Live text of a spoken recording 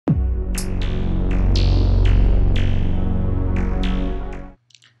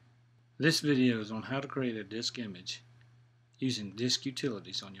This video is on how to create a disk image using disk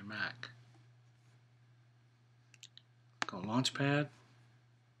utilities on your Mac. Click on Launchpad,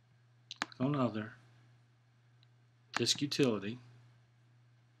 click on Other, Disk Utility,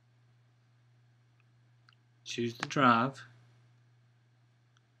 choose the drive,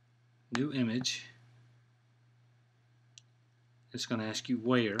 New Image. It's going to ask you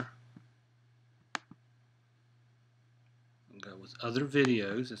where. Go with Other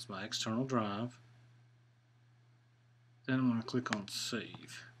Videos. That's my external drive. Then I'm going to click on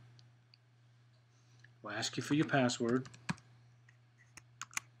Save. We'll ask you for your password.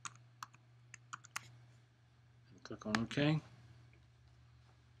 Click on OK.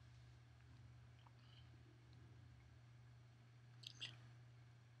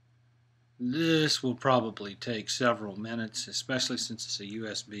 This will probably take several minutes, especially since it's a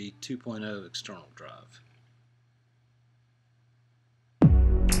USB 2.0 external drive.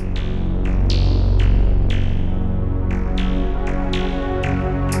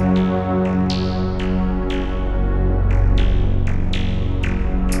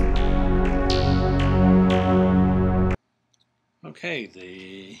 Okay,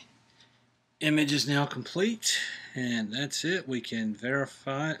 the image is now complete, and that's it. We can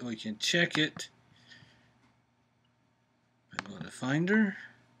verify it, we can check it. I go to Finder,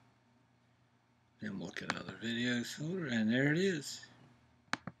 then look at Other Videos folder, and there it is.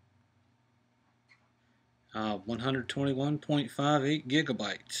 121.58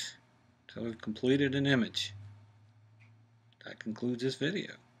 gigabytes. So we've completed an image. That concludes this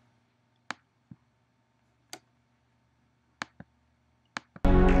video.